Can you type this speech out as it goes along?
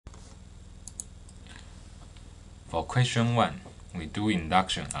For question 1, we do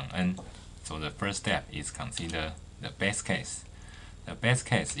induction on n. So the first step is consider the base case. The base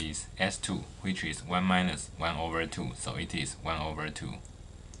case is S2, which is 1 minus 1 over 2, so it is 1 over 2.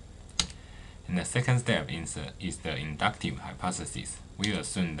 And the second step is the inductive hypothesis. We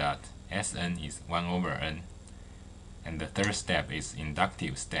assume that Sn is 1 over n. And the third step is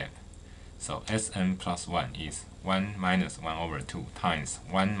inductive step. So Sn plus 1 is 1 minus 1 over 2 times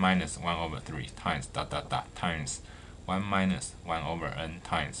 1 minus 1 over 3 times times 1 minus 1 over n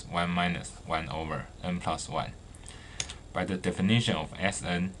times 1 minus 1 over n plus 1. By the definition of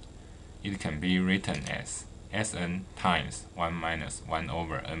Sn, it can be written as Sn times 1 minus 1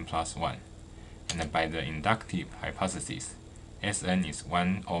 over n plus 1. And by the inductive hypothesis, Sn is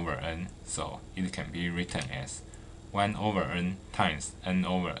 1 over n, so it can be written as 1 over n times n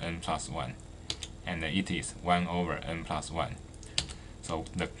over n plus 1, and it is 1 over n plus 1. So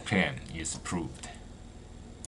the claim is proved.